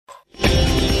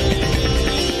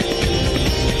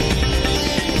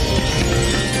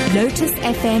Lotus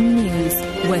FM News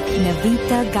with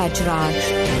Navita Gajraj.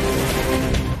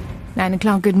 9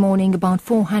 o'clock, good morning. About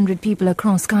 400 people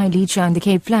across Khayelitsha and the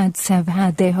Cape Flats have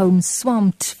had their homes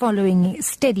swamped following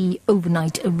steady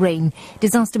overnight rain.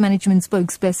 Disaster management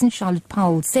spokesperson Charlotte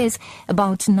Powell says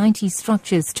about 90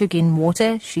 structures took in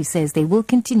water. She says they will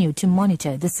continue to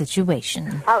monitor the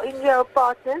situation. Our NGO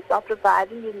partners are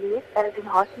providing relief as in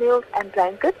hot meals and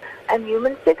blankets, and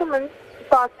human settlements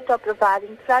partners are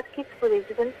providing flood kits for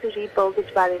residents to rebuild the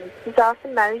dwellings. Disaster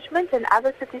management and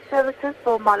other city services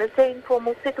will monitor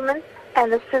informal settlements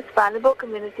and assist vulnerable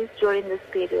communities during this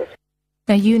period.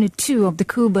 Now, Unit 2 of the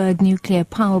Koeberg nuclear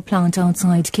power plant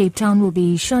outside Cape Town will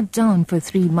be shut down for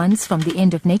 3 months from the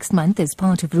end of next month as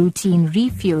part of routine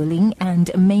refueling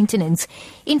and maintenance.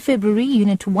 In February,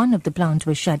 Unit 1 of the plant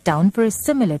was shut down for a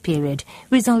similar period,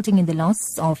 resulting in the loss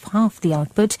of half the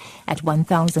output at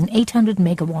 1,800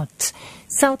 megawatts.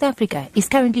 South Africa is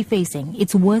currently facing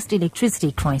its worst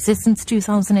electricity crisis since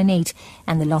 2008,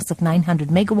 and the loss of 900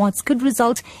 megawatts could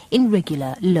result in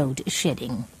regular load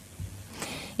shedding.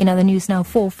 In other news now,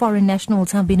 4 foreign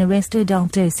nationals have been arrested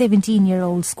after a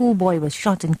 17-year-old schoolboy was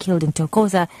shot and killed in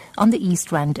Thokoza on the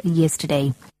East Rand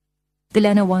yesterday. The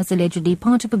learner was allegedly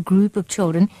part of a group of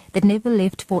children that never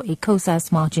left for a COSAS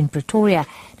march in Pretoria.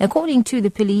 According to the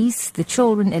police, the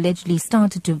children allegedly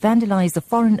started to vandalize a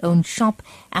foreign-owned shop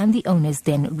and the owners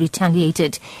then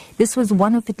retaliated. This was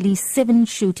one of at least 7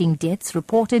 shooting deaths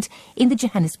reported in the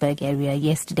Johannesburg area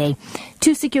yesterday.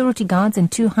 2 security guards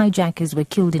and 2 hijackers were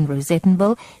killed in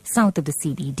Rosettenville, south of the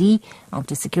CBD,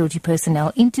 after security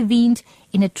personnel intervened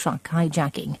in a truck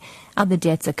hijacking. Other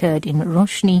deaths occurred in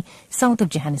Roshni, south of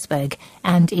Johannesburg,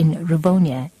 and in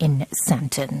Rivonia in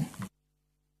Sandton.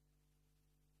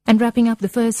 And wrapping up, the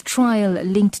first trial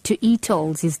linked to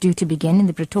e-tolls is due to begin in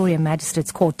the Pretoria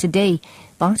Magistrates Court today,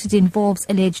 but it involves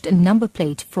alleged number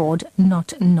plate fraud,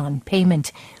 not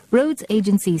non-payment. Roads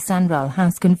agency SANRAL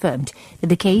has confirmed that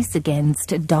the case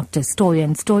against Dr.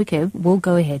 Stoyan Stoykov will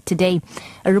go ahead today.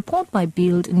 A report by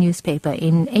Bild newspaper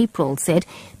in April said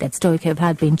that Stoykov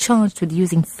had been charged with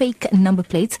using fake number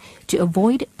plates to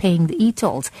avoid paying the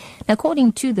e-tolls.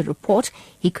 According to the report,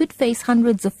 he could face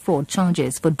hundreds of fraud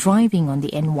charges for driving on the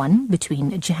N1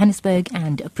 between Johannesburg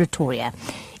and Pretoria.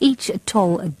 Each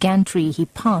toll gantry he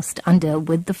passed under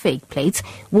with the fake plates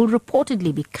will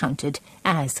reportedly be counted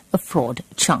as a fraud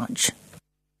charge.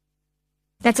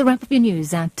 That's a wrap of your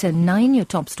news at 9. Your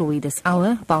top story this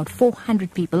hour. About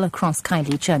 400 people across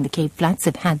Khayelitsha and the Cape Flats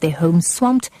have had their homes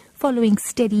swamped following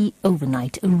steady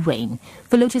overnight rain.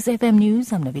 For Lotus FM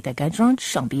News, I'm Navita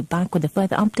Gajraj. I'll be back with a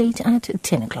further update at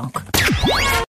 10 o'clock.